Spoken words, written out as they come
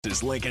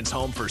Is Lincoln's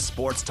home for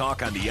sports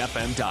talk on the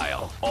FM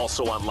dial.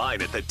 Also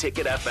online at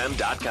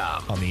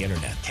theticketfm.com. On the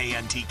internet,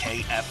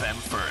 KNTK FM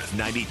Firth,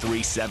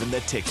 93.7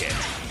 The Ticket.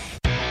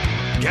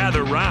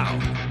 Gather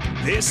round.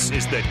 This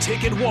is the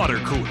Ticket Water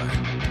Cooler.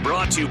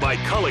 Brought to you by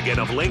Culligan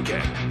of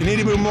Lincoln. You need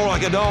to be more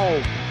like a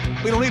dog.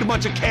 We don't need a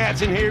bunch of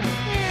cats in here.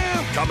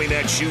 Coming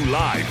at you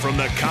live from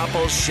the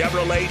Coppel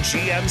Chevrolet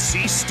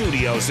GMC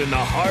studios in the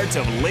heart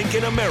of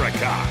Lincoln,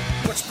 America.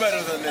 What's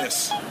better than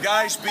this?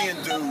 Guys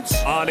being dudes.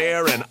 On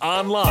air and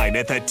online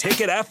at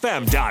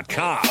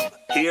theticketfm.com.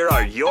 Here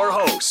are your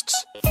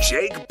hosts,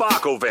 Jake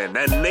Bakoven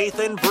and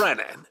Nathan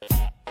Brennan.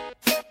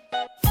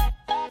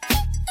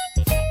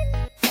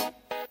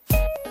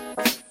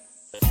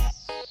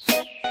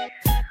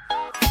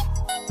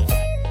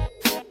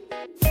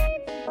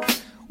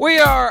 We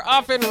are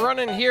off and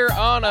running here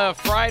on a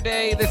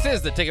Friday. This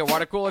is the Ticket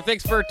Water Cooler.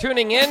 Thanks for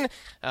tuning in.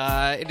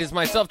 It is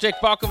myself, Jake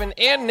Bakoven,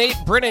 and Nate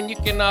Brennan. You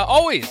can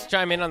always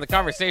chime in on the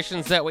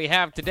conversations that we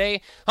have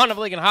today. Honda of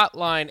Lincoln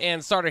Hotline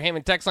and Starter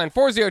Heyman text line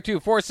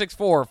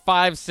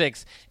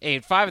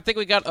 402-464-5685. I think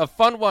we got a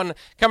fun one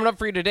coming up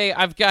for you today.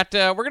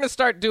 We're going to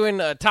start doing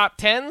top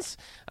 10s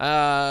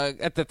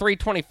at the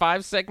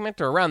 325 segment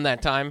or around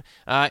that time.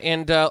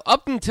 And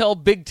up until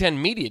Big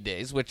Ten Media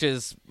Days, which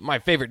is my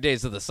favorite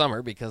days of the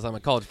summer because I'm a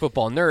college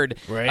football nerd,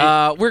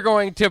 right. We're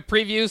going to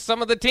preview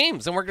some of the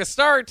teams, and we're going to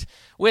start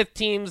with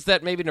teams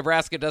that maybe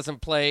Nebraska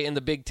doesn't play in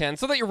the Big Ten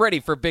so that you're ready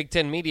for Big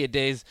Ten Media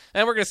Days.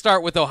 And we're going to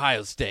start with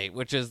Ohio State,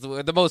 which is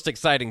the most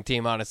exciting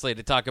team, honestly,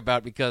 to talk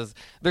about because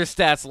their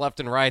stats left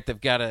and right. They've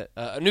got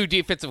a new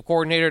defensive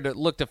coordinator to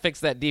look to fix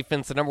that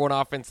defense, the number one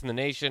offense in the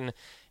nation,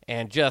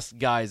 and just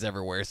guys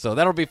everywhere. So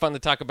that'll be fun to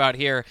talk about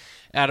here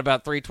at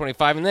about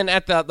 3:25. And then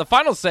at the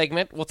final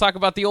segment, we'll talk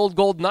about the old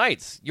Gold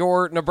Knights,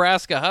 your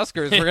Nebraska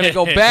Huskers. We're going to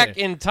go back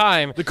in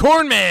time. The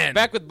Corn Man.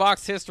 Back with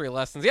box history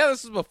lessons. Yeah,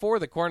 this is before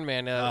the Corn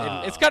Man.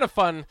 It's kind of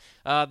fun,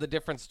 the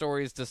different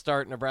stories to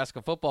start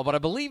Nebraska football. But I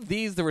believe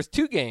there was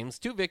 2 games,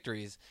 2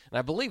 victories, and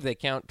I believe they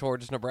count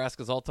towards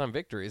Nebraska's all-time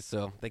victories.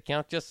 So they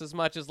count just as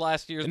much as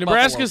last year's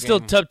Nebraska's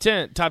Buffalo still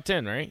game. top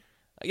 10, right?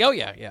 Oh,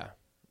 yeah.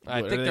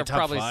 I think they're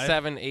probably 5?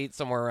 7, 8,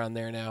 somewhere around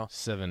there now.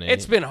 7, 8.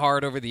 It's been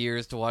hard over the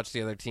years to watch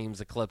the other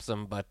teams eclipse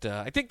them, but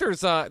I think they're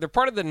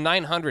part of the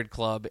 900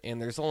 club,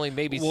 and there's only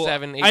maybe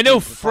 7, 8. I know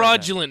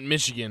fraudulent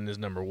Michigan is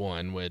number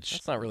 1, which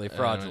that's not really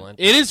fraudulent.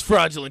 It is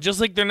fraudulent,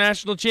 just like their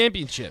national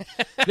championship.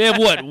 They have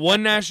what?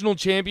 1 national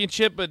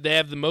championship, but they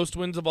have the most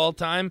wins of all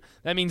time.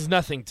 That means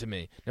nothing to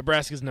me.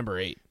 Nebraska's number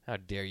 8. How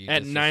dare you?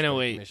 At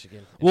 908,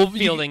 Michigan. Well,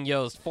 Fielding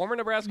Yost, former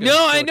Nebraska.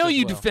 No, I know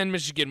you defend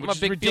Michigan, which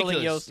is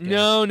ridiculous. Yost guy.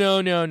 No.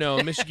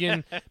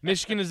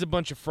 Michigan is a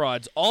bunch of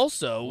frauds.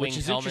 Also, which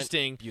is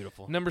interesting.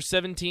 Beautiful. Number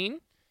 17.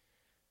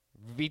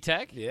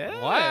 VTech? Yeah.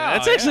 Wow.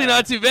 That's actually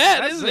not too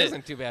bad, isn't it?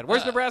 Isn't too bad.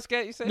 Where's Nebraska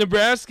at, you said?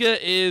 Nebraska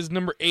is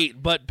number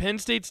 8, but Penn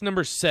State's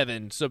number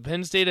 7. So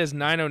Penn State has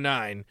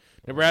 909.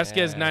 Nebraska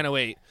has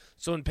 908.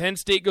 So when Penn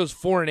State goes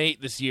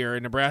 4-8 this year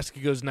and Nebraska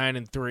goes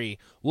 9-3,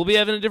 we'll be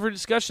having a different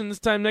discussion this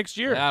time next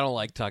year. I don't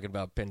like talking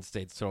about Penn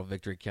State's total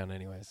victory count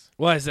anyways.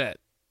 Why is that?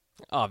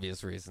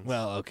 Obvious reasons.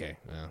 Well, okay.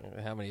 Well.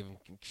 How many of them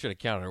should have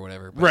counted or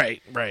whatever. But.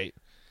 Right.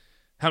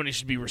 How many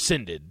should be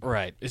rescinded?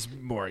 Right. Is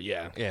more,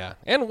 yeah. Yeah.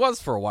 And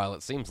was for a while,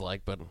 it seems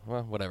like, but,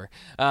 well, whatever.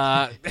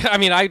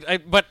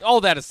 But all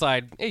that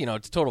aside,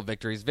 it's total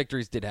victories.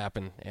 Victories did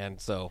happen,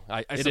 and so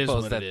I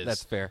suppose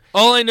that's fair.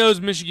 All I know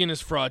is Michigan is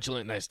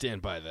fraudulent, and I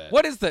stand by that.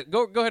 What is that?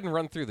 Go ahead and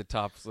run through the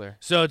tops there.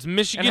 So it's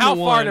Michigan and how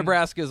 1. far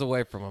Nebraska is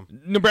away from them?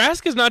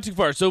 Nebraska's not too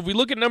far. So if we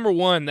look at number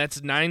 1,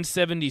 that's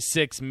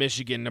 976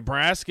 Michigan.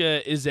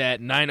 Nebraska is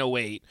at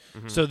 908.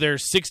 Mm-hmm. So they're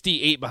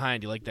 68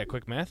 behind. You like that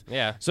quick math?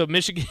 Yeah. So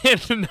Michigan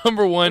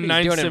number 1,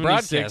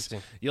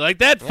 976. You like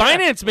that? Yeah.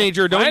 Finance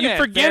major. Don't you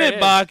forget it,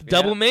 Bach. Yeah.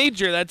 Double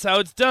major. That's how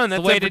it's done.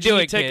 That's the way a to Virginia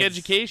do it, Tech kids.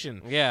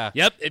 education. Yeah.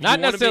 Yep. Not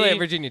necessarily at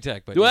Virginia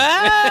Tech, but well,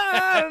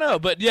 I don't know.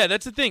 But yeah,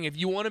 that's the thing. If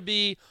you want to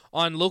be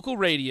on local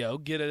radio,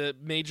 get a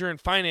major in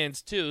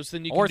finance too, so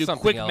then you can do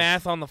quick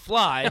math on the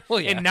fly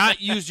and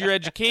not use your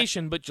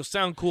education, but you'll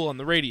sound cool on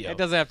the radio. It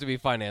doesn't have to be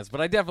finance,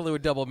 but I definitely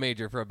would double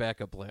major for a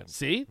backup plan.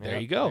 See? There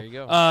you go. There you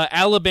go.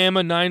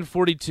 Alabama,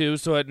 942,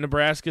 so at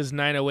Nebraska's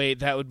 908,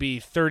 that would be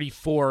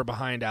 34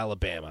 behind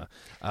Alabama.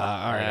 All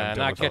right, I'm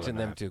not catching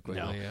them too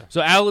quickly. No. Yeah.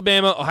 So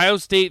Alabama, Ohio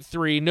State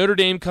 3, Notre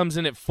Dame comes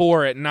in at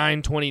 4 at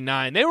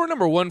 929. They were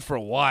number 1 for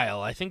a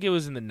while. I think it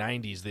was in the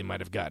 90s they might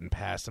have gotten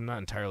past. I'm not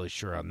entirely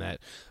sure on that.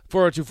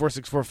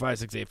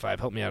 402-464-5685.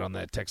 Help me out on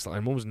that text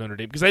line. What was Notre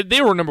Dame? Because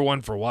they were number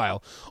 1 for a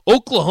while.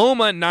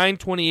 Oklahoma,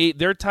 928.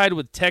 They're tied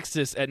with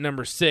Texas at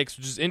number 6,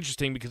 which is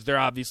interesting because they're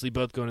obviously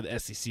both going to the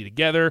SEC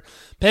together.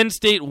 Penn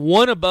State,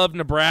 1 above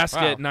Nebraska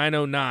at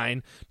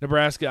 909.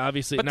 Nebraska,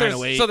 obviously, at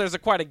 908. So there's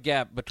quite a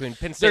gap between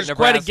Penn State,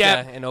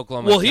 Nebraska, and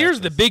Oklahoma. Well,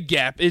 here's the big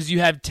gap is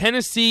you have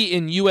Tennessee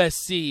and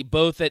USC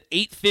both at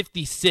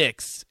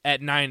 856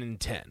 at 9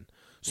 and 10.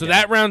 So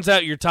that rounds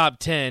out your top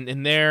 10,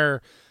 and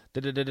they're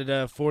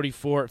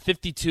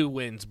 52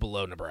 wins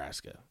below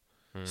Nebraska.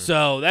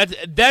 So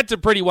that's a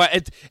pretty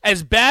wide.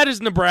 As bad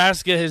as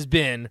Nebraska has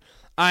been,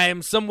 I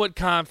am somewhat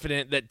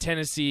confident that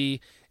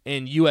Tennessee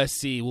and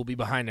USC will be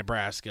behind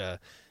Nebraska.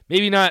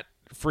 Maybe not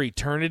for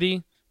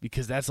eternity,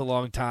 because that's a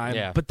long time.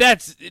 Yeah. But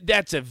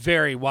that's a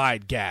very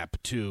wide gap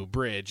to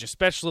bridge,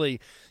 especially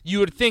you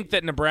would think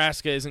that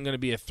Nebraska isn't going to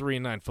be a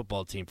 3-9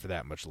 football team for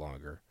that much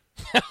longer.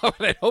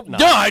 I hope not.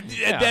 No,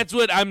 Yeah. that's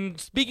what I'm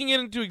speaking it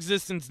into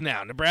existence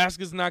now.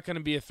 Nebraska's not going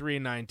to be a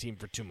 3-9 team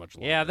for too much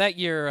longer. Yeah, that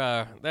year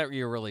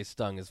really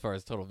stung as far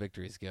as total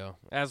victories go,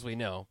 as we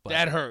know. But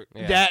that hurt.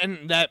 Yeah.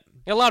 That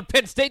it allowed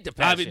Penn State to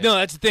pass you. no,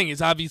 that's the thing.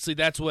 Is obviously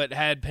that's what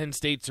had Penn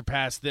State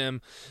surpass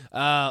them.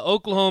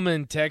 Oklahoma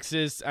and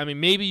Texas. I mean,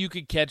 maybe you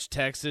could catch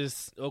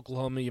Texas.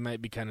 Oklahoma, you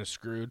might be kind of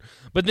screwed.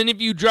 But then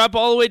if you drop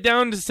all the way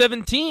down to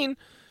 17.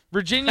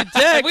 Virginia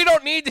Tech. We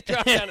don't need to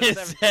drop down to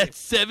 17. At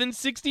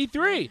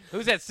 763.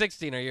 Who's at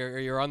 16? Are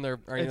you on the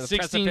At 16,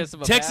 precipice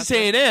of a Texas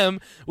basket? A&M,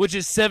 which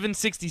is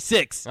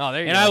 766. Oh,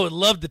 there you and go. I would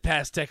love to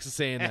pass Texas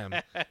A&M.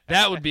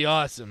 That would be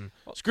awesome.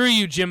 Screw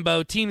you,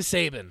 Jimbo. Team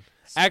Saban.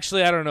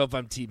 Actually, I don't know if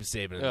I'm Team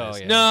Saban in Oh,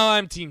 this. yeah. No,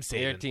 I'm Team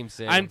Saban. You're Team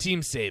Saban. I'm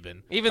Team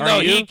Saban. Even Are though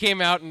you? he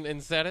came out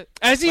and said it,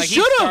 As he Like,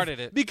 should have, started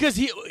it. because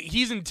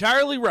he's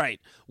entirely right.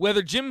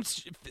 Whether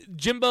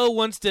Jimbo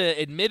wants to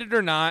admit it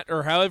or not,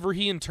 or however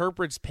he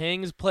interprets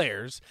paying his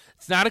players,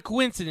 it's not a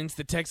coincidence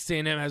that Texas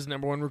A&M has the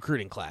 #1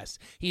 recruiting class.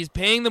 He's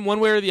paying them one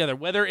way or the other,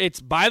 whether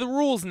it's by the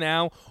rules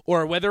now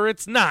or whether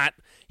it's not.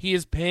 He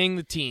is paying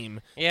the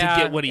team to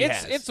get what he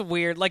has. It's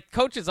weird. Like,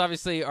 coaches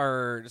obviously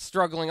are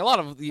struggling. A lot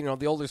of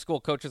the older school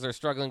coaches are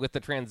struggling with the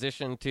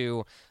transition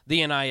to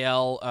the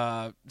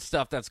NIL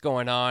stuff that's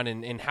going on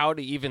and how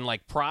to even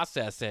like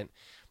process it.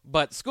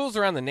 But schools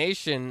around the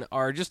nation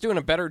are just doing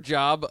a better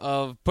job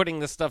of putting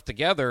this stuff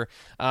together.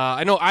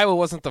 I know Iowa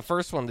wasn't the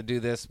first one to do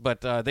this,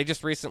 but they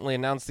just recently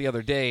announced the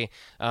other day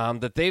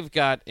that they've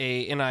got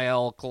a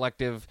NIL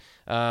collective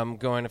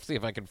going. Let's see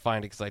if I can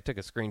find it, because I took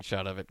a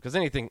screenshot of it. Because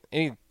anything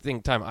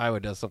time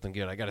Iowa does something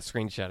good, I got to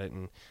screenshot it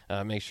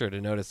and make sure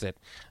to notice it.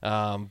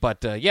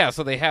 Yeah,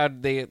 so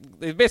they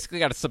basically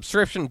got a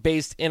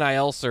subscription-based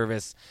NIL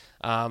service.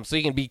 So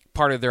you can be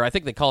part of their, I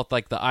think they call it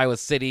like the Iowa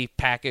City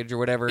package or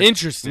whatever.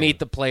 Interesting. Meet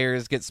the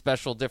players, get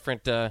special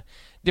different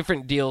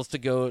deals to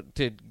go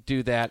to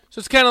do that. So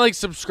it's kind of like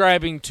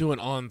subscribing to an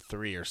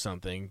On3 or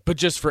something, but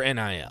just for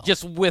NIL.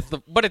 Just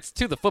but it's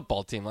to the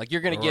football team. Like,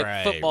 you're going to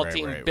get football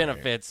team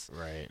benefits.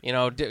 Right.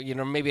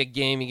 Maybe a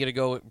game, you get to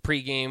go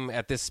pregame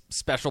at this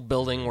special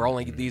building where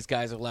only these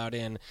guys are allowed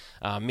in,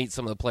 meet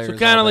some of the players. So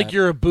kind all of like that.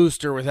 you're a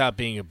booster without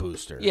being a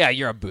booster. Yeah,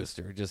 you're a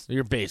booster. Just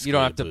You're basically you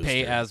don't have a to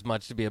pay booster. as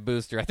much to be a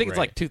booster. I think it's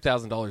Right. like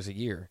 $2,000 a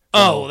year.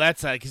 Oh,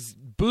 that's because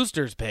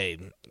boosters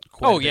paid.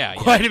 Oh, yeah.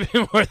 quite a bit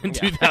more than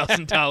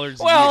 $2,000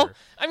 a Well, year.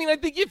 I mean, I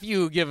think if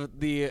you give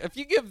the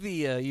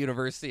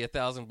university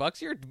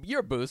 $1,000, you're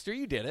a booster.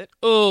 You did it.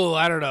 Oh,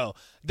 I don't know.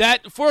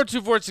 That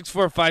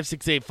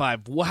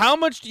 402-464-5685. Well, how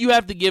much do you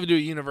have to give to a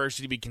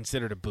university to be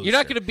considered a booster? You're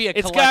not going to be a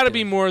It's got to collective.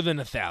 be more than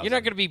 1,000. You're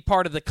not going to be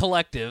part of the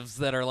collectives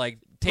that are like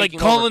taking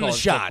calling over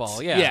the college shots.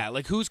 football. Yeah.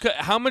 Like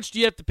how much do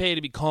you have to pay to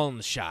be calling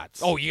the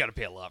shots? Oh, you got to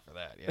pay a lot for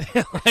that.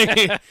 Yeah.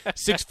 Like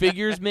 6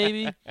 figures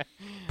maybe.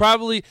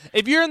 Probably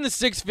if you're in the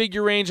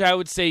 6-figure range, I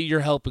would say you're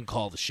helping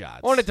call the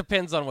shots. Well, and it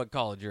depends on what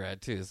college you're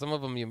at too. Some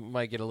of them you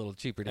might get a little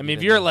cheaper. I mean,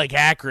 if you're at like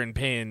Akron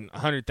paying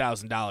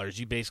 $100,000,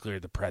 you basically are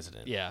the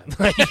president. yeah,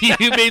 Like,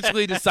 you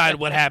basically decide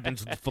what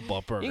happens with the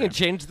football program. you can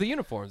change the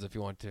uniforms if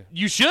you want to.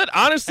 You should.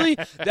 Honestly,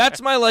 that's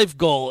my life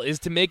goal, is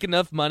to make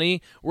enough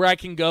money where I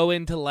can go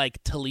into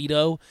like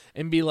Toledo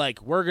and be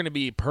like, we're going to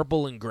be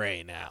purple and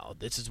gray now.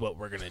 This is what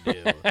we're going to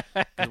do.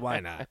 'Cause why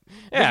not?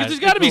 Yeah, Because there's it's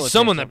got to be cool to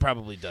someone change that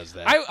probably does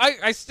that.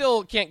 I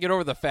still can't get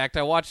over the fact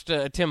I watched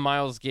a Tim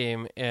Miles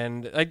game,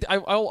 and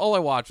all I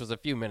watched was a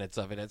few minutes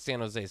of it at San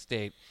Jose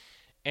State.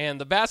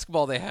 And the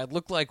basketball they had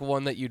looked like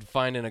one that you'd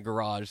find in a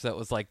garage that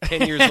was like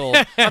 10 years old.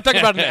 I'm talking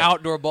about an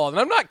outdoor ball, and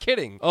I'm not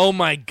kidding. Oh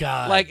my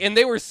God. And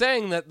they were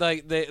saying that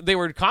like they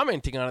were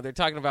commenting on it. They're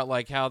talking about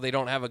like how they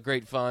don't have a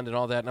great fund and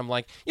all that. And I'm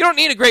like, you don't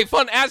need a great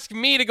fund. Ask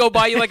me to go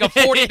buy you like a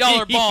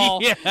 $40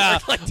 ball. Yeah. Or,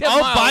 like, 10 I'll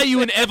miles. buy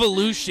you an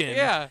Evolution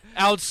Yeah.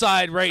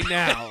 outside right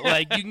now.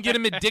 Like, you can get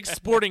them at Dick's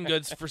Sporting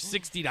Goods for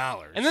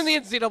 $60. And then the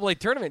NCAA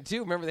tournament too.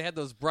 Remember they had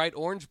those bright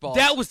orange balls.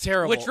 That was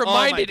terrible. Which Oh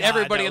my reminded God,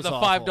 everybody that of the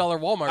was awful. $5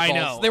 Walmart balls. I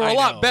know, They were I a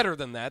lot know. better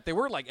than that. They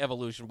were like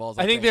Evolution balls.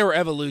 I think they were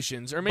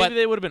Evolutions, or maybe But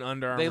they would have been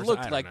Under Armour. They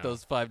looked like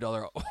those $5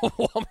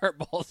 Walmart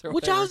balls. Or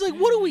Which whatever. I was like,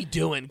 what are we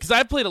doing? Because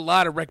I played a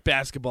lot of rec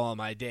basketball in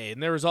my day,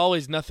 and there was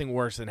always nothing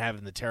worse than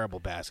having the terrible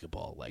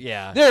basketball. Like,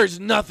 Yeah. there's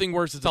nothing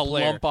worse as It's a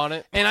player. lump on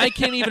it. And I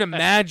can't even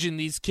imagine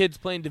these kids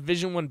playing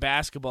Division I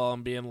basketball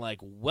and being like,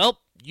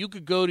 well, you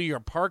could go to your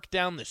park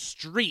down the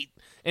street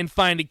and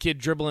find a kid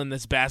dribbling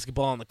this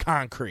basketball on the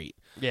concrete.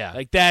 Yeah.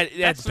 Like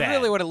that's bad.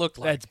 really what it looked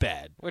like. That's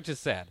bad. Which is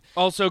sad.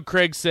 Also,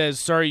 Craig says,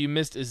 sorry you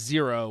missed a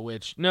 0,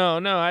 which, no,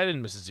 I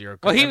didn't miss a 0.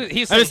 Well, I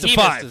he said missed a he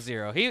 5. missed a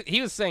 0.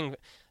 He was saying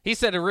he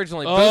said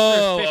originally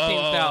Oh, boosters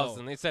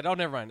 15,000. They said, oh,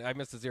 never mind, I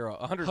missed a 0.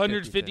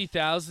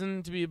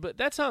 150,000 to be, but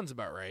that sounds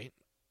about right,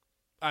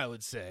 I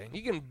would say.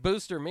 You can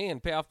booster me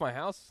and pay off my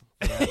house.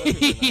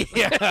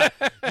 Yeah,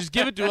 just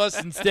give it to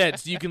us instead,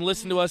 so you can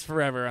listen to us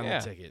forever on Yeah.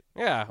 the ticket.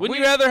 Yeah. Wouldn't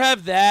you rather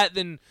have that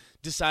than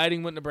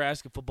deciding what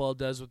Nebraska football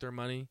does with their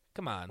money.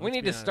 Come on. We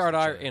need to start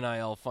our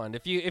NIL fund.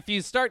 If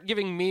you start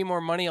giving me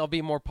more money, I'll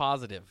be more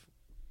positive.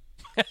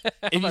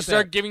 If you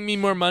start giving me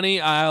more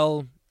money,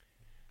 I'll...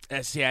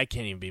 See, I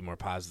can't even be more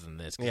positive than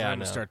this because I'm going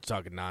to start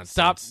talking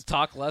nonsense.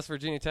 Talk less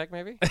Virginia Tech,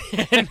 maybe?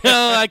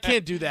 No, I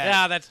can't do that.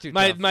 Yeah, that's too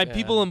tough. My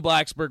people in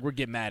Blacksburg would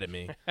get mad at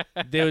me.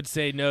 They would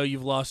say, no,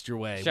 you've lost your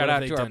way. Shout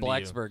out to our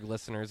Blacksburg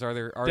listeners.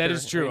 That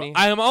is true. Any?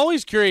 I am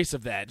always curious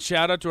of that.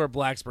 Shout out to our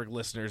Blacksburg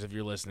listeners if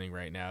you're listening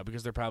right now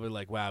because they're probably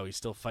like, wow, he's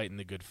still fighting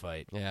the good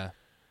fight. Yeah.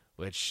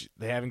 Which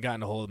they haven't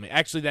gotten a hold of me.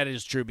 Actually, that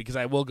is true because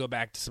I will go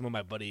back to some of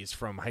my buddies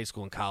from high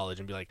school and college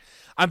and be like,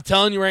 I'm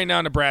telling you right now,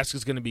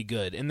 Nebraska's going to be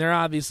good. And they're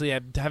obviously,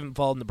 haven't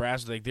followed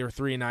Nebraska. Like, they were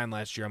 3-9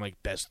 last year. I'm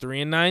like, best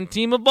 3-9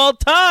 team of all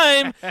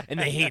time. And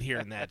they hate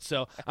hearing that.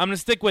 So I'm going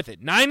to stick with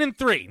it.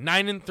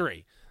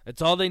 9-3.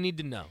 That's all they need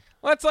to know.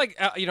 Well, it's like,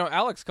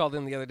 Alex called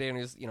in the other day, and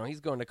he's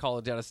going to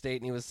college out of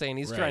state, and he was saying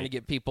he's trying to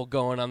get people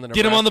going on the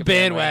Nebraska Get him on the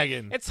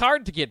bandwagon. It's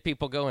hard to get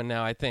people going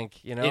now, I think.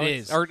 It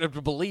is. Or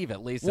to believe,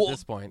 at least, at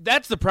this point.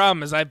 That's the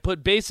problem, is I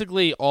put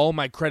basically all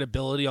my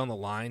credibility on the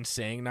line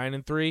saying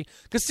 9-3.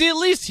 Because, see, at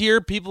least here,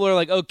 people are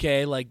like,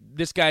 okay, like,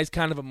 this guy's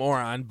kind of a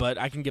moron, but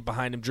I can get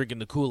behind him drinking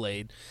the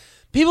Kool-Aid.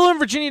 People in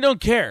Virginia don't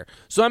care.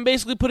 So I'm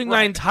basically putting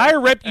my entire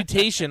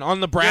reputation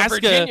on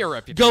Nebraska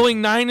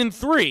going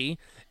 9-3,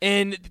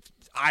 and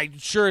I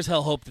sure as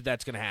hell hope that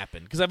that's going to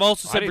happen because I've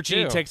also said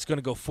Virginia Tech's going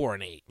to go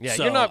 4-8. Yeah,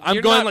 so I'm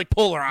going like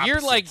polar opposites.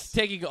 You're like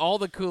taking all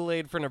the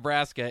Kool-Aid for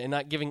Nebraska and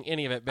not giving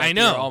any of it back to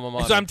your alma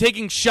mater. So I'm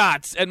taking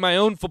shots at my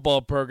own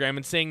football program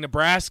and saying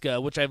Nebraska,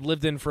 which I've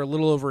lived in for a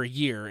little over a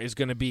year, is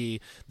going to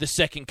be the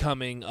second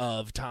coming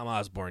of Tom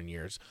Osborne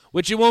years,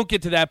 which it won't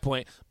get to that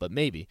point, but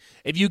maybe.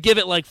 If you give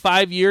it like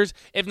 5 years,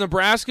 if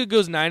Nebraska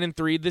goes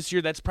 9-3 this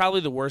year, that's probably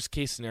the worst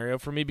case scenario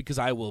for me because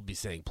I will be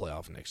saying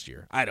playoff next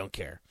year. I don't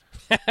care.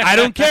 I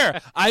don't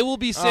care. I will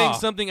be saying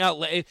something out.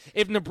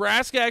 If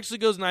Nebraska actually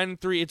goes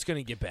 9-3, it's going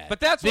to get bad. But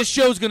this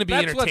show's going to be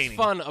entertaining. That's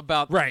what's fun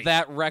about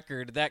that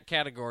record, that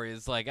category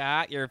is like,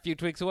 you're a few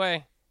tweaks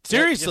away.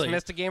 Seriously. You just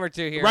missed a game or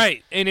two here.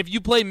 Right. And if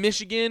you play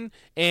Michigan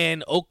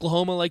and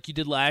Oklahoma like you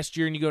did last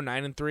year and you go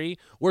 9-3,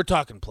 we're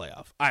talking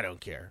playoff. I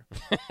don't care.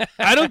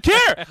 I don't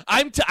care.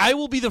 I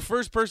will be the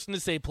first person to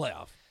say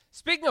playoff.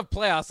 Speaking of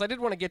playoffs, I did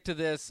want to get to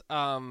this.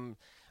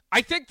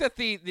 I think that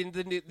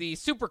the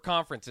super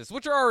conferences,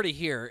 which are already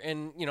here,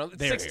 and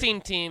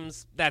 16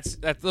 teams,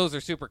 those are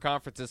super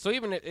conferences. So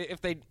even if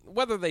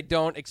whether they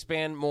don't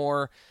expand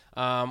more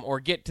or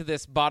get to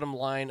this bottom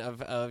line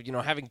of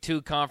having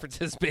two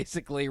conferences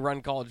basically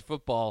run college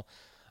football,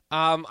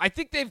 I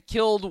think they've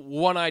killed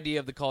one idea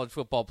of the college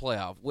football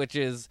playoff, which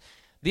is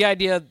the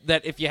idea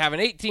that if you have an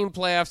 18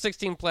 playoff,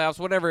 16 playoffs,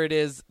 whatever it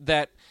is,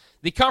 that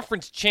the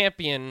conference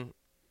champion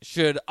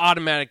should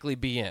automatically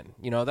be in.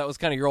 That was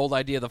kind of your old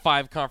idea, the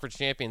 5 conference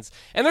champions.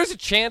 And there's a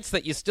chance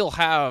that you still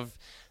have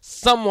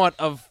somewhat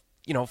of,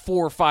 4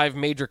 or 5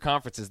 major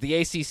conferences. The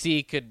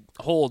ACC could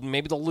hold,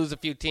 maybe they'll lose a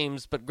few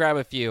teams, but grab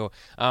a few.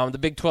 The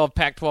Big 12,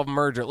 Pac-12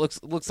 merger, it looks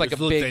like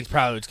that's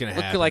probably what's going to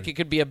happen. Look like it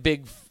could be a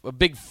big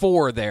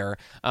 4 there.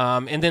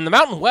 And then the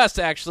Mountain West,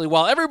 actually,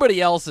 while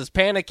everybody else is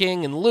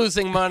panicking and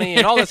losing money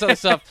and all this other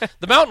stuff,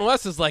 the Mountain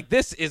West is like,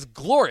 this is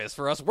glorious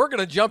for us. We're going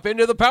to jump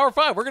into the Power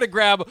 5. We're going to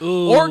grab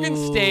Oregon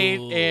State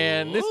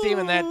and this team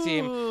and that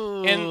team.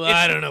 And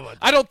I don't know about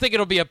that. I don't think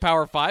it'll be a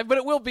Power 5, but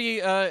it will be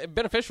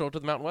beneficial to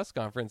the Mountain West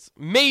Conference.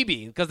 Maybe,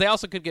 because they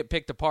also could get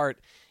picked apart.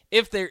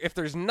 If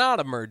there's not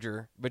a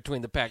merger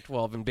between the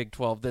Pac-12 and Big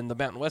 12, then the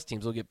Mountain West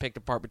teams will get picked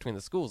apart between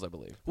the schools, I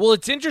believe. Well,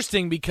 it's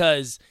interesting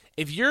because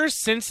if you're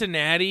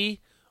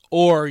Cincinnati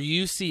or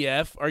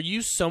UCF, are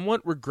you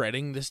somewhat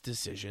regretting this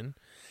decision?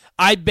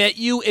 I bet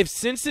you if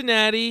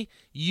Cincinnati,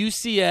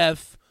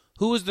 UCF,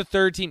 who was the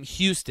third team?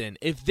 Houston.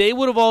 If they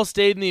would have all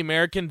stayed in the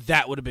American,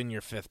 that would have been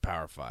your 5th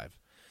Power 5.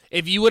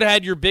 If you would have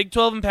had your Big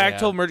 12 and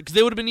Pac-12 merge, because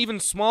they would have been even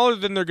smaller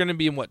than they're going to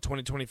be in,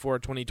 2024 or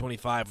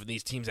 2025 when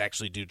these teams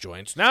actually do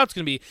join. So now it's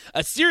going to be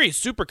a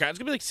serious supercon. It's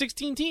going to be like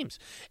 16 teams.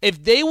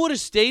 If they would have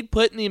stayed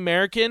put in the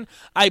American,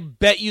 I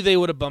bet you they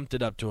would have bumped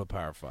it up to a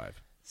Power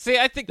 5. See,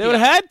 I think they would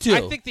have had to.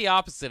 I think the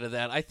opposite of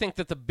that. I think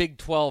that the Big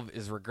 12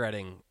 is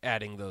regretting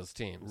adding those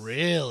teams.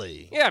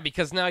 Really? Yeah,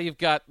 because now you've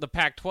got the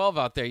Pac-12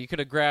 out there. You could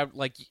have grabbed,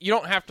 you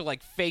don't have to,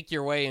 fake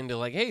your way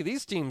into, hey,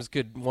 these teams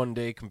could one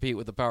day compete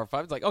with the Power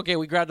 5. It's like, okay,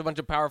 we grabbed a bunch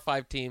of Power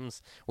 5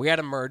 teams. We had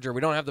a merger.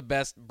 We don't have the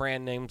best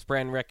brand names,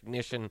 brand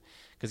recognition,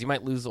 because you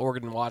might lose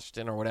Oregon and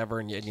Washington or whatever,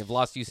 and you've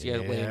lost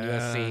UCLA and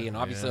USC, and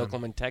obviously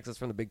Oklahoma and Texas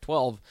from the Big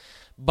 12.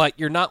 But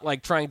you're not,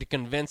 trying to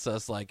convince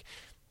us,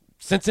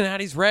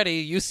 Cincinnati's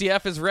ready,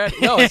 UCF is ready.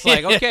 No, it's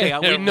like, okay,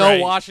 we know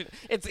Washington.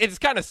 It's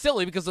kind of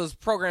silly because those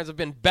programs have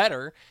been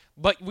better,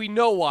 but we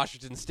know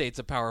Washington State's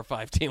a Power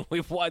 5 team.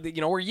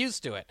 We're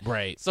used to it.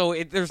 Right. So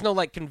there's no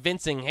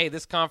convincing, hey,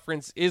 this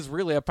conference is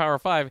really a Power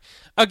 5.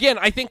 Again,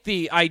 I think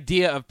the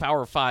idea of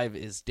Power 5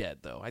 is dead,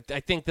 though. I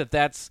think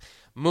that's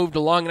moved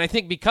along. And I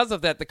think because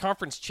of that, the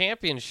conference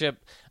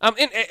championship, and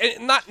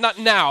not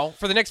now,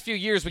 for the next few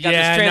years, we got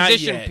this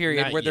transition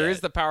period where there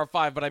is the Power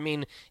Five. But I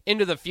mean,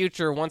 into the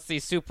future, once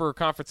these super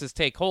conferences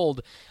take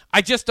hold,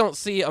 I just don't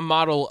see a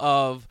model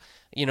of,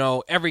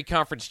 every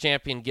conference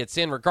champion gets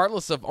in,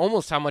 regardless of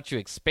almost how much you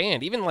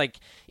expand. Even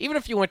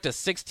if you went to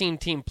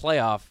 16-team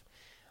playoff,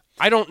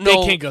 I don't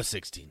know. They can't go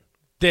 16.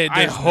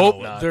 I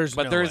hope not,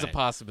 but there is a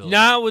possibility.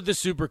 Not with the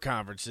super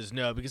conferences,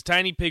 no, because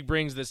Tiny Pig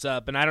brings this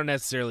up, and I don't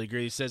necessarily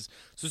agree. He says,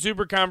 so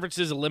super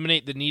conferences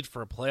eliminate the need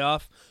for a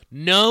playoff?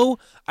 No,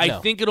 I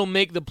think it'll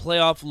make the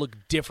playoff look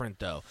different,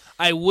 though.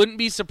 I wouldn't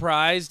be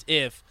surprised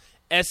if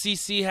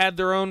SEC had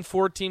their own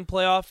 14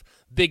 playoff,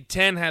 Big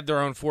Ten had their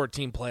own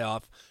 14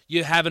 playoff.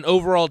 You have an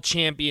overall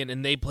champion,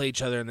 and they play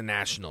each other in the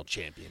national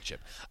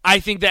championship. I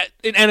think that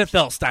an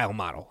NFL-style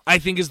model, I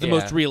think, is the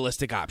most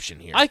realistic option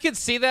here. I could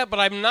see that, but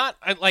I'm not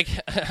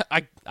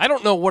I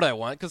don't know what I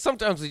want, because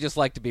sometimes we just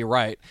like to be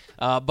right.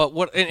 But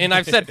what, and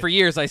I've said for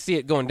years, I see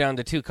it going down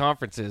to 2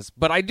 conferences.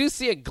 But I do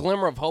see a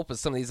glimmer of hope of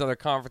some of these other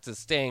conferences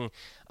staying.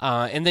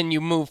 And then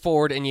you move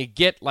forward and you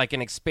get like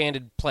an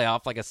expanded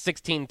playoff, like a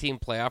 16-team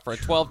playoff or a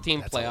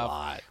 12-team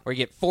playoff, where you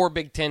get 4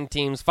 Big Ten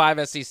teams,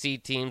 5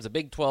 SEC teams, a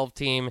Big 12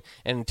 team,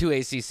 and 2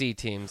 ACC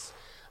teams,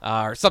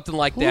 or something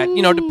like that.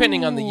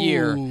 Depending on the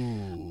year.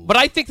 But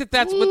I think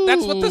that's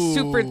what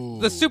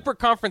the super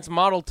conference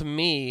model to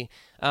me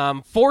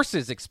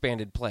forces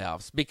expanded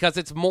playoffs, because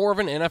it's more of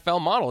an NFL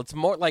model. It's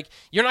more like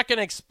you're not going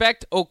to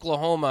expect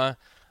Oklahoma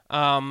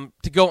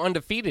to go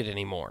undefeated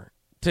anymore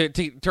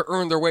to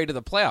earn their way to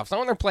the playoffs.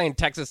 Not when they're playing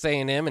Texas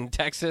A&M and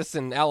Texas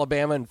and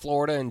Alabama and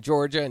Florida and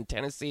Georgia and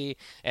Tennessee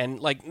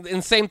and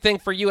same thing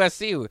for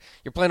USC.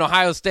 You're playing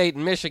Ohio State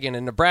and Michigan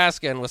and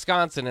Nebraska and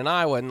Wisconsin and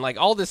Iowa and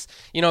all this.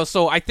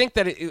 So I think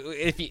that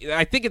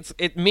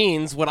it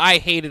means what I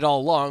hated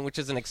all along, which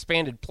is an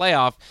expanded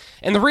playoff.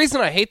 And the reason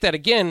I hate that,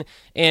 again,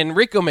 and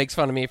Rico makes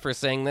fun of me for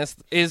saying this,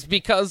 is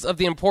because of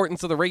the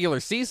importance of the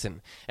regular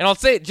season. And I'll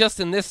say it just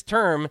in this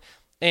term.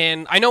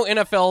 And I know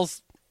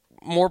NFL's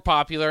more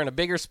popular and a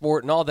bigger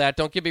sport and all that,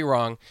 don't get me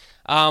wrong,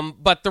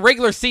 but the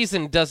regular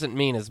season doesn't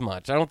mean as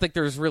much. I don't think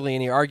there's really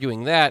any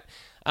arguing that,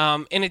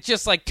 and it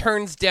just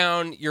turns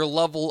down your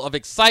level of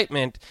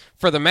excitement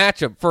for the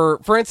matchup.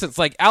 For instance,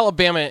 like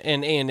Alabama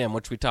and A&M,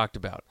 which we talked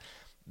about,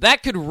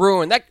 that could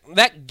ruin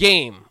that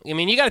game. I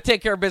mean, you got to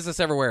take care of business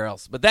everywhere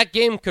else, but that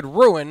game could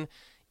ruin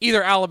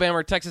either Alabama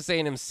or Texas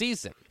A&M's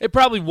season. It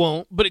probably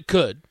won't, but it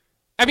could.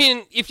 I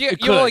mean, if you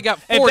only got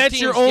 4 teams, if that's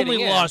teams your only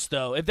getting loss, in,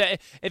 though,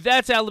 if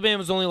that's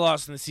Alabama's only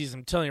loss in the season,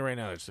 I'm telling you right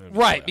now, it's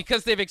right,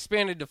 because they've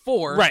expanded to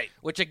 4, right,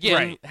 which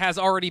again has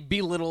already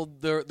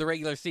belittled the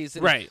regular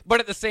season, right.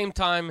 But at the same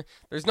time,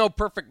 there's no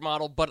perfect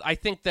model. But I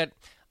think that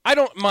I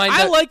don't mind.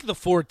 I like the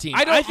 4 teams.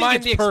 I don't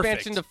mind the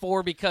perfect. expansion to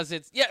 4 because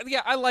it's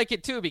I like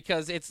it too,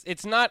 because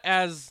it's not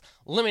as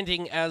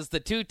limiting as the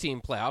 2-team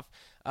playoff.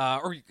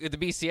 Or the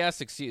BCS,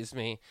 excuse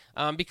me,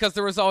 because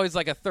there was always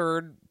a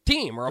third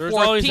team or a There's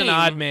fourth always team an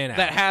odd man out.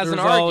 that has There's an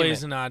argument.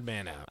 always an odd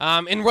man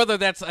out. And whether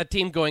that's a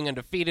team going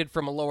undefeated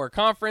from a lower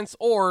conference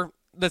or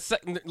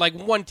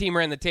one team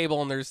ran the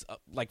table and there's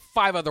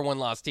 5 other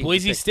one-loss teams.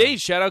 Boise State,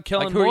 shout out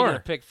Kellen Moore. Who are you going Moore.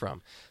 to pick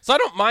from? So I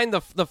don't mind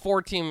the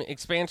 4-team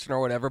expansion or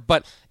whatever,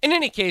 but in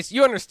any case,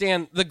 you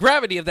understand the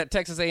gravity of that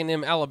Texas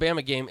A&M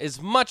Alabama game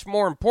is much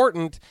more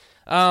important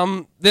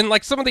than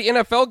some of the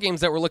NFL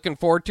games that we're looking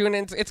forward to, and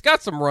it's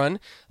got some run.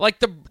 Like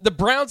the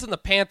Browns and the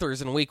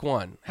Panthers in Week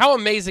 1. How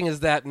amazing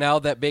is that now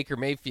that Baker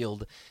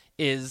Mayfield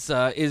is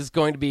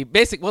going to be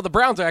basic? Well, the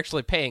Browns are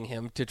actually paying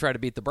him to try to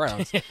beat the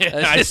Browns.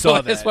 I saw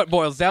that. That's what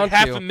boils down to.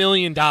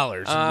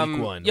 $500,000 in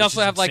Week 1. You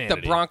also have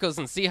the Broncos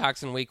and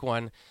Seahawks in Week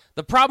 1.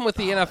 The problem with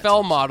the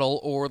NFL model,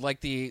 or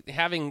the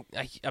having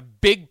a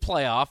big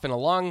playoff and a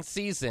long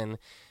season,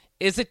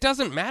 is it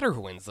doesn't matter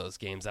who wins those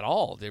games at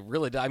all. It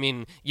really does. I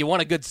mean, you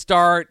want a good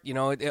start.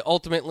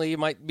 Ultimately, you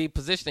might be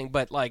positioning,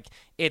 but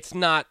it's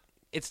not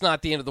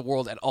the end of the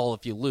world at all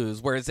if you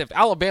lose. Whereas if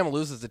Alabama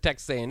loses to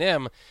Texas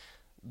A&M,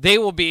 they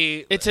will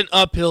be. It's an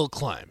uphill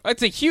climb.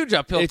 It's a huge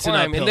uphill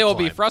climb, and they will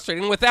be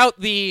frustrated. And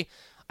without the,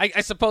 I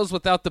suppose,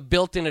 without the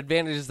built-in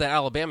advantages that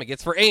Alabama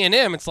gets, for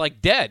A&M, it's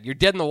dead. You're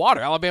dead in the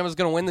water. Alabama's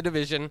going to win the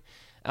division.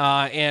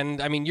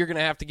 And, I mean, you're going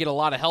to have to get a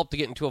lot of help to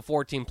get into a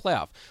 4-team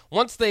playoff.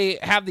 Once they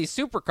have these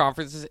super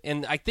conferences,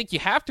 and I think you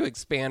have to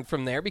expand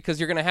from there because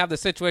you're going to have the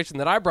situation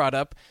that I brought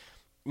up,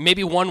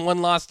 maybe 1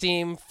 one-loss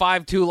team,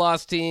 5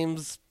 two-loss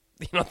teams,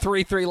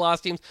 3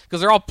 three-loss teams,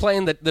 because they're all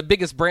playing the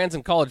biggest brands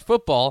in college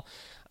football.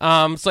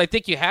 So I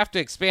think you have to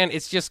expand.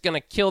 It's just going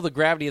to kill the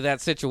gravity of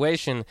that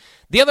situation.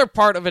 The other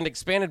part of an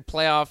expanded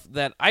playoff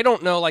that I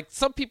don't know,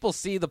 some people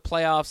see the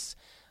playoffs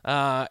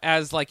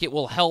as it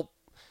will help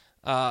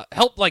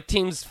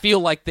teams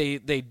feel like they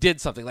did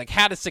something,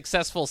 had a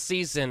successful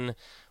season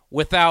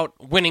without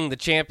winning the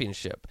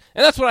championship.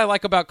 And that's what I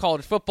like about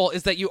college football,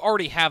 is that you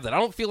already have that. I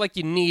don't feel like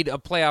you need a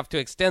playoff to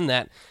extend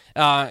that.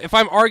 If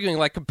I'm arguing,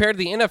 compared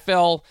to the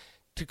NFL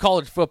to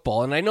college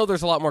football, and I know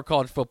there's a lot more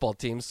college football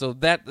teams, so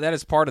that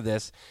is part of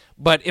this.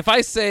 But if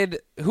I said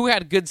who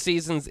had good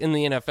seasons in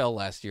the NFL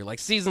last year,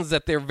 seasons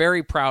that they're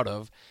very proud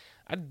of,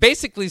 I'd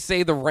basically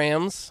say the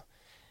Rams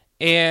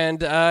and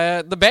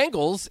the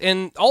Bengals,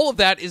 and all of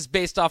that is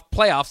based off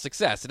playoff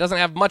success. It doesn't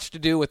have much to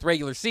do with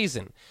regular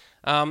season.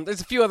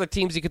 There's a few other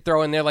teams you could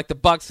throw in there, like the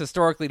Bucs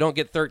historically don't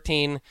get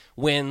 13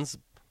 wins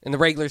in the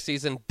regular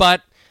season,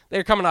 but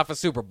they're coming off a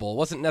Super Bowl. It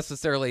wasn't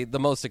necessarily the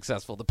most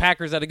successful. The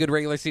Packers had a good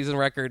regular season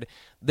record.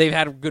 They've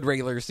had good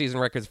regular season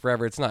records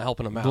forever. It's not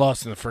helping them out.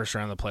 Lost in the first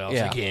round of the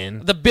playoffs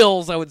again. The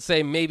Bills, I would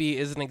say, maybe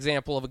is an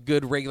example of a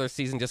good regular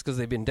season just because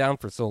they've been down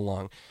for so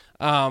long.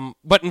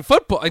 But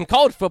in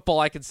college football,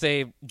 I could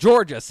say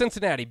Georgia,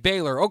 Cincinnati,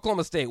 Baylor,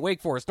 Oklahoma State,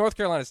 Wake Forest, North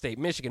Carolina State,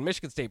 Michigan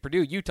State,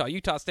 Purdue,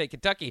 Utah State,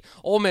 Kentucky,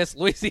 Ole Miss,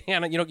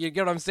 Louisiana. You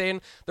get what I'm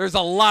saying? There's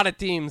a lot of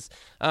teams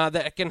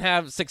that can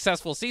have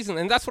successful seasons,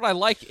 and that's what I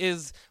like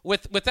is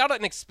without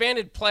an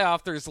expanded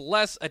playoff, there's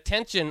less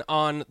attention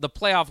on the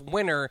playoff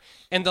winner,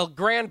 and the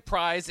grand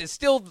prize is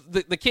still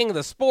the king of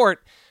the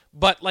sport.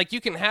 But like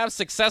you can have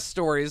success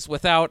stories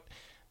without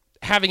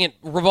having it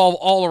revolve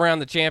all around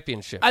the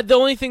championship. The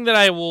only thing that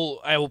I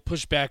will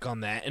push back on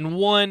that, and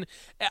one,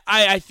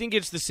 I think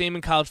it's the same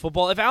in college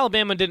football. If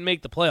Alabama didn't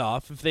make the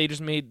playoff, if they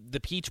just made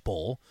the Peach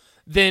Bowl,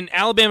 then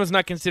Alabama's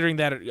not considering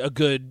that a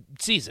good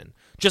season.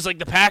 Just like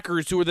the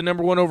Packers, who were the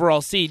number 1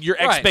 overall seed, your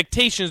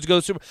expectations to go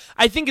super.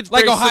 I think it's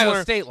like very Ohio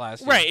similar. State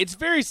last year. Right, it's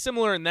very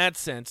similar in that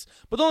sense.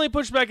 But the only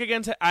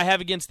pushback I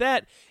have against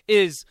that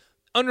is,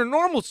 under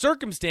normal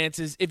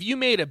circumstances, if you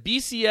made a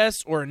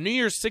BCS or a New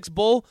Year's Six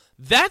Bowl,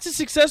 that's a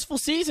successful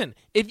season.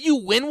 If you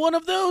win one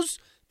of those,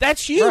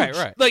 that's huge.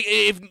 Right. Like,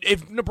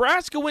 if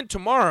Nebraska went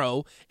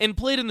tomorrow and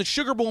played in the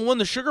Sugar Bowl and won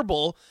the Sugar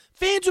Bowl,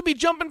 fans would be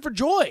jumping for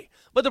joy.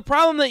 But the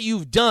problem that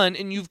you've done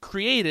and you've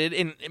created,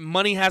 and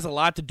money has a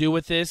lot to do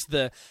with this,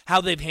 how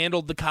they've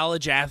handled the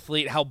college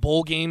athlete, how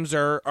bowl games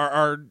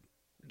are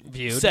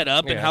viewed, set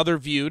up, and how they're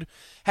viewed,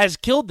 has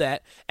killed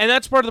that. And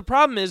that's part of the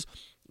problem is,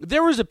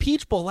 there was a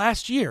Peach Bowl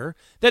last year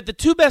that the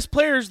 2 best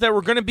players that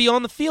were going to be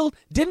on the field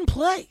didn't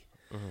play.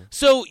 Mm-hmm.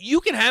 So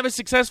you can have a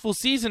successful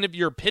season if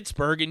you're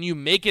Pittsburgh and you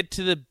make it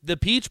to the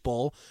Peach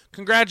Bowl.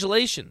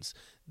 Congratulations.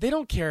 They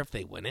don't care if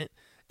they win it.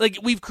 Like,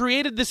 we've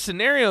created this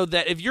scenario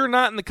that if you're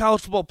not in the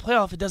college football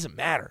playoff, it doesn't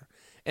matter.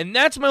 And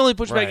that's my only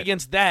pushback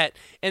against that.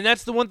 And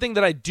that's the one thing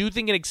that I do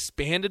think an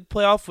expanded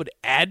playoff would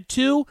add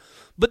to.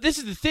 But this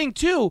is the thing,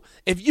 too.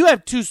 If you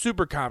have 2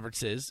 super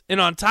conferences, and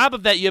on top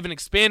of that you have an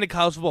expanded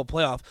college football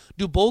playoff,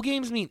 do bowl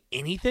games mean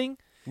anything?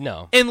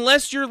 No.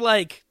 Unless you're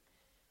like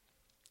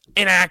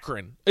an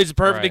Akron is a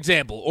perfect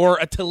example, or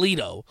a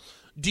Toledo.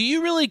 Do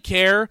you really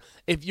care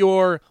if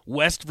you're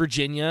West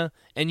Virginia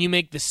and you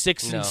make the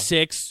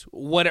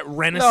 6-6 at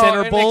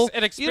Rent-A-Center Bowl?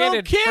 You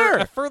don't care.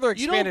 A further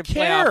expanded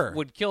playoff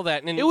would kill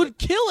that. And it would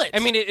kill it. I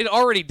mean, it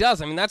already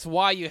does. I mean, that's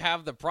why you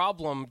have the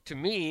problem, to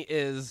me,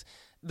 is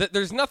that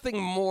there's nothing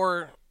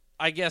more,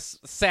 I guess,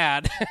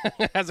 sad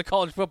as a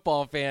college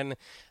football fan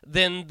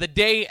than the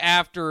day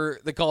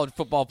after the college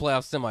football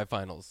playoff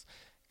semifinals.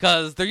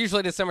 Because they're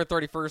usually December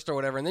 31st or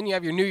whatever, and then you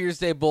have your New Year's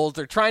Day Bowls.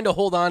 They're trying to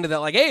hold on to that,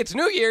 like, hey, it's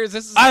New Year's.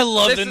 I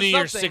love the New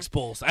Year's Six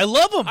Bowls. I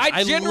love them.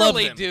 I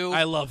generally do.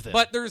 I love them.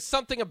 But there's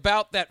something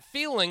about that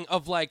feeling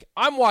of, like,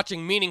 I'm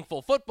watching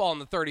meaningful football on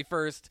the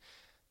 31st.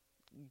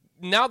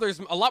 Now there's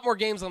a lot more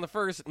games on the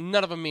 1st.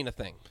 None of them mean a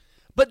thing.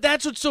 But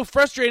that's what's so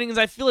frustrating is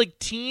I feel like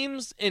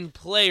teams and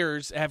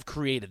players have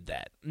created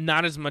that,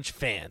 not as much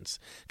fans.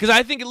 Because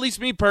I think, at least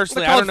me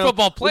personally, the I don't know.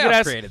 Football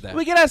playoff created that.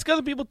 We can ask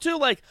other people too.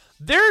 Like,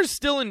 there's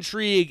still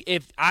intrigue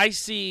if I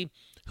see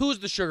who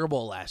was the Sugar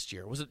Bowl last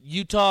year. Was it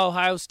Utah,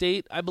 Ohio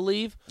State? I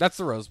believe that's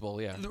the Rose Bowl.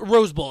 Yeah, the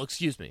Rose Bowl.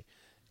 Excuse me.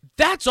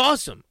 That's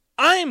awesome.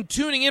 I am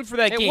tuning in for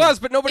that game. It was,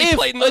 but nobody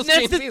played in those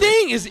games. That's the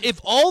thing is,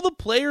 if all the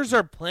players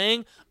are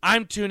playing,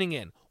 I'm tuning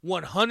in.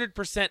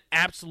 100%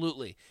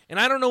 absolutely. And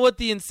I don't know what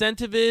the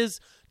incentive is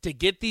to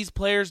get these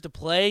players to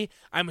play.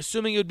 I'm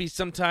assuming it would be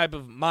some type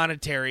of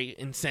monetary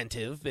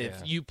incentive.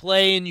 If you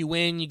play and you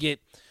win, you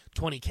get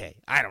 $20K.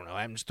 I don't know.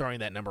 I'm just throwing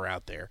that number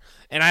out there.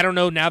 And I don't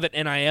know, now that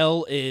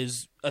NIL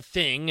is a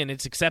thing and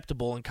it's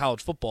acceptable in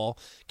college football,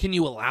 can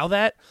you allow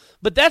that?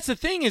 But that's the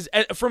thing is,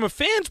 from a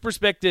fan's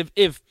perspective,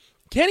 if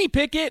Kenny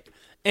Pickett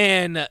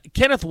and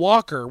Kenneth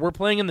Walker were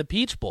playing in the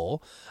Peach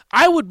Bowl,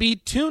 I would be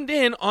tuned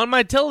in on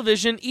my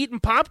television, eating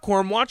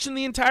popcorn, watching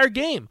the entire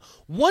game.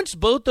 Once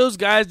both those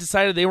guys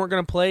decided they weren't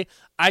going to play,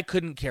 I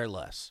couldn't care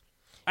less.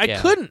 I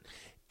couldn't.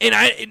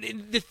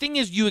 And the thing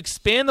is, you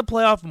expand the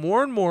playoff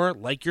more and more,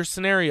 like your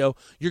scenario,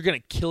 you're going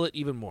to kill it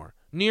even more.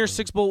 New Year's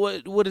Six Bowl,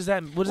 what does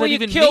that? What does that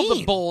even mean? You kill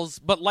the bowls,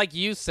 but like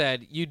you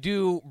said, you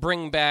do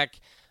bring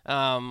back.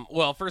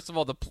 Well, first of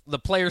all, the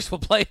players will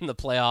play in the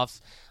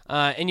playoffs,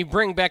 and you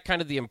bring back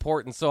kind of the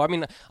importance. So, I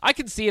mean, I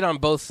can see it on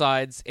both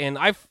sides, and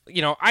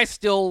I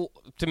still,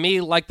 to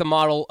me, like the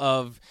model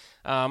of.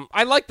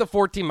 I like the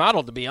 4-team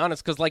model, to be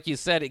honest, because like you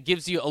said, it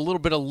gives you a little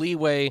bit of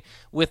leeway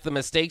with the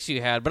mistakes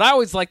you had. But I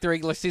always liked the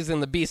regular season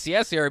in the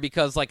BCS era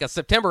because, like, a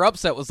September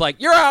upset was like,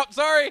 you're out,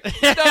 sorry,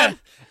 you're done.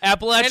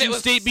 Appalachian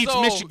State beats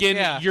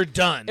Michigan, you're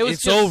done.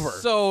 It's over.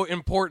 So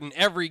important.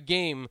 Every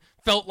game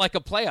felt like a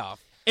playoff.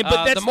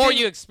 But the more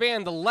you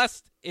expand, the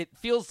less it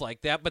feels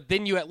like that. But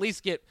then you at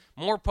least get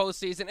more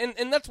postseason,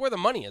 and that's where the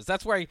money is.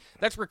 That's where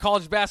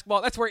college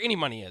basketball. That's where any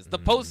money is. The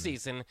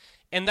postseason,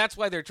 and that's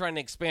why they're trying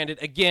to expand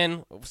it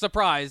again.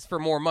 Surprise for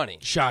more money.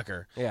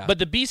 Shocker. Yeah. But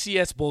the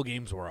BCS bowl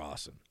games were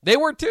awesome. They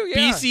were too.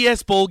 Yeah.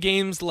 BCS bowl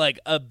games, like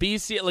a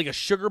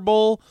Sugar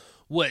Bowl,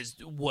 was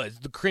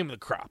the cream of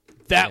the crop.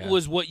 That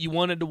was what you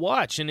wanted to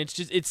watch, and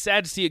it's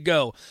sad to see it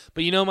go.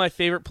 But you know my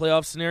favorite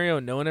playoff scenario,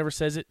 and no one ever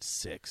says it?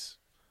 6.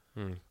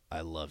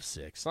 I love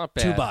 6. Not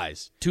bad.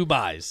 2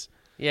 buys.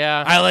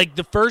 Yeah. I like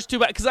the first 2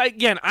 buys because I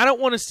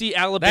don't want to see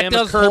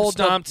Alabama curb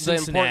stomp the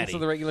Cincinnati. importance of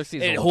the regular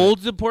season. It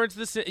holds the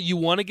importance of you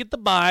want to get the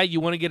bye. You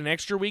want to get an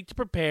extra week to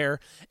prepare.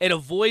 It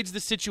avoids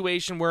the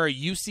situation where a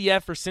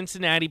UCF or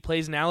Cincinnati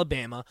plays in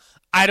Alabama.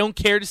 I don't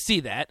care to see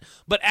that.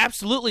 But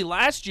absolutely,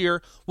 last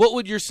year, what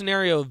would your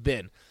scenario have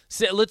been?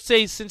 Let's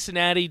say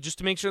Cincinnati, just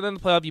to make sure they're in the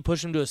playoff, you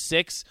push them to a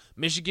 6.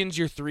 Michigan's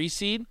your 3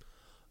 seed.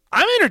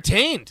 I'm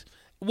entertained.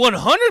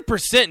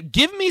 100%.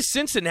 Give me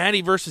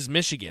Cincinnati versus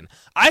Michigan.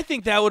 I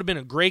think that would have been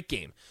a great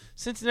game.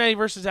 Cincinnati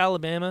versus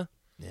Alabama.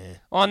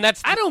 Well, and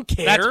I don't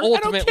care. That's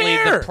ultimately I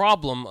don't care. the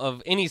problem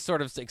of any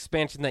sort of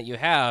expansion that you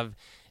have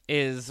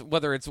is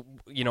whether it's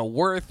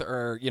worth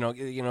or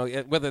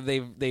whether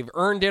they've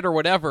earned it or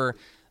whatever.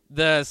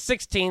 The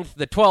 16th,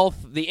 the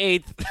 12th, the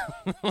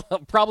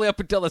 8th, probably up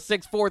until the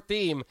 6-4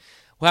 team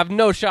will have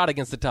no shot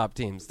against the top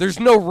teams. There's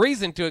no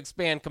reason to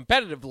expand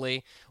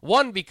competitively.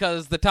 One,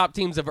 because the top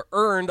teams have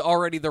earned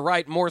already the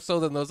right more so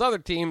than those other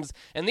teams,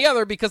 and the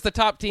other because the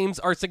top teams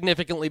are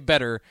significantly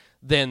better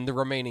than the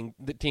remaining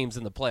teams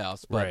in the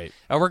playoffs. But, right.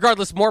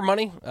 Regardless, more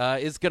money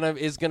is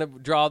gonna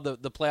draw the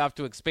playoff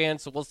to expand,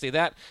 so we'll see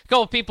that. A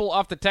couple of people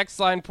off the text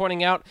line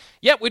pointing out,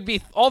 we'd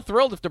be all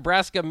thrilled if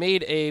Nebraska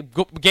made a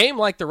game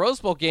like the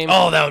Rose Bowl game.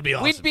 Oh, that would be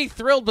awesome. We'd be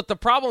thrilled, but the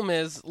problem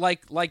is,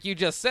 like you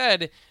just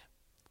said,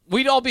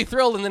 we'd all be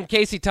thrilled, and then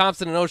Casey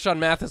Thompson and O'Shawn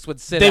Mathis would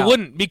sit out. They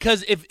wouldn't,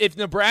 because if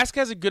Nebraska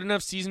has a good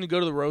enough season to go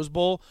to the Rose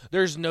Bowl,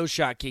 there's no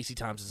shot Casey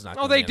Thompson's not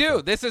going to they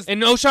do.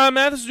 And O'Shawn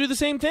Mathis would do the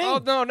same thing. Oh,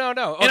 no.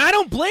 And I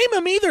don't blame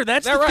him either.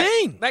 That's the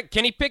thing. That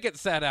Kenny Pickett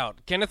sat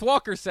out. Kenneth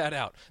Walker sat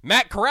out.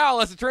 Matt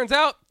Corral, as it turns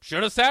out,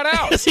 should have sat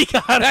out. Because he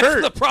got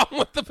hurt.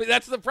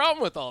 That's the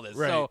problem with all this.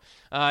 Right. So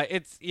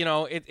it's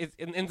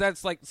and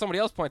that's like somebody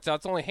else points out.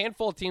 It's only a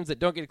handful of teams that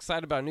don't get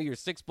excited about New Year's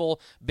Six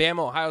Bowl.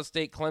 Bama, Ohio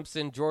State,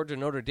 Clemson, Georgia,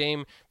 Notre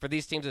Dame. For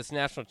these teams, it's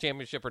national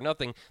championship or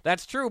nothing.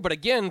 That's true, but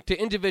again, to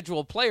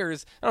individual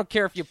players, I don't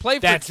care if you play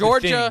for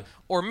Georgia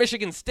or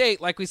Michigan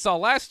State, like we saw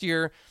last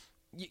year.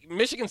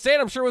 Michigan State,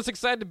 I'm sure, was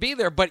excited to be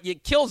there, but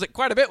it kills it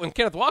quite a bit when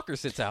Kenneth Walker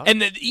sits out.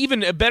 And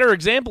even a better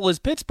example is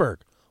Pittsburgh.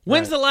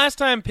 When's the last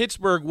time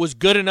Pittsburgh was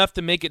good enough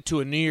to make it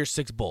to a New Year's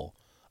Six Bowl?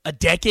 A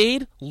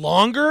decade?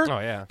 Longer? Oh,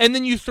 yeah. And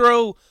then you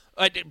throw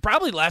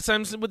probably last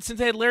time since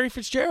they had Larry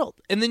Fitzgerald.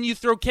 And then you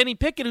throw Kenny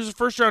Pickett, who's a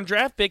first-round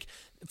draft pick.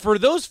 For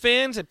those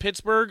fans at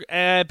Pittsburgh,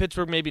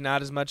 maybe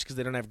not as much because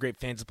they don't have great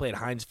fans to play at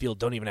Heinz Field.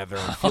 Don't even have their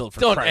own field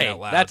for crying out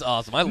loud. That's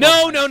awesome.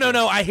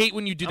 No. I hate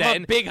when you do that.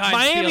 I'm a big Heinz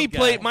Field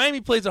guy.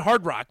 Miami plays at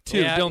Hard Rock,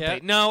 too, don't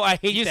they? No, I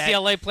hate that.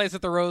 UCLA plays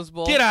at the Rose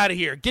Bowl. Get out of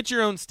here. Get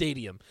your own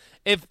stadium.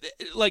 If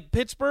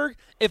Pittsburgh,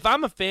 if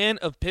I'm a fan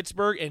of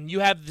Pittsburgh and you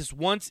have this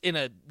once in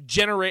a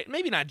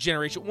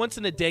once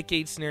in a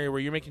decade scenario where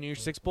you're making New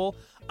Year's Six Bowl,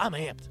 I'm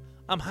amped.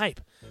 I'm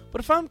hype.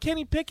 But if I'm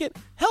Kenny Pickett,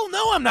 hell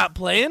no, I'm not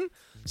playing.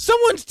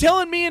 Someone's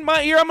telling me in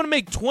my ear I'm going to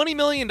make $20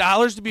 million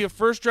to be a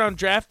first-round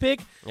draft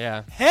pick.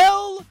 Yeah.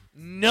 Hell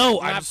no,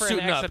 not I'm for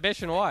suiting an up.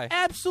 exhibition. Why?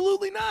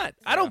 Absolutely not.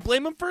 I don't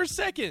blame him for a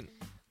second.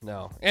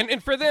 No.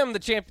 And for them,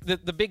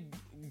 the big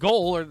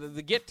goal or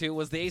the get to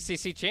was the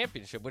ACC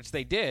championship, which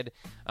they did.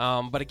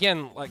 But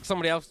again, like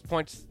somebody else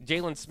points,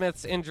 Jalen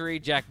Smith's injury,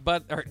 Jake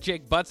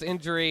Butt's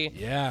injury.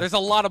 Yeah. There's a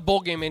lot of bowl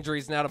game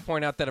injuries now to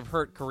point out that have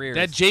hurt careers.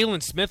 That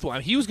Jalen Smith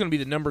one, he was going to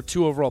be the number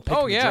 2 overall pick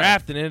in the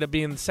draft and ended up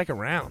being in the second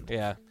round.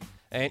 Yeah.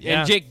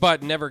 And Jake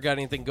Butt never got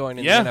anything going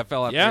in the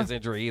NFL after his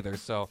injury either.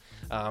 So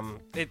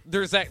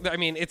there's that. I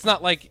mean, it's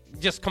not like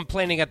just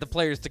complaining at the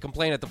players to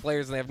complain at the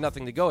players and they have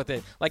nothing to go with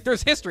it. Like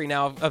there's history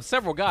now of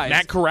several guys.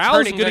 Matt Corral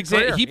is a good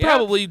example. He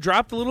probably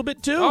dropped a little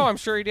bit too. Oh, I'm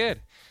sure he did.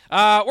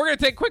 We're going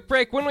to take a quick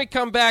break. When we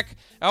come back,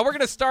 we're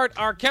going to start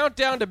our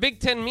countdown to Big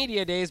Ten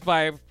Media Days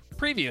by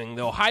previewing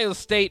the Ohio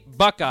State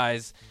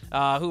Buckeyes,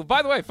 who,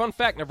 by the way, fun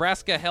fact,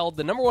 Nebraska held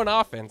the number 1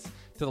 offense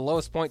to the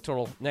lowest point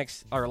total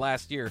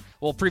last year.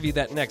 We'll preview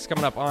that next,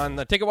 coming up on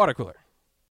the Ticket Water Cooler.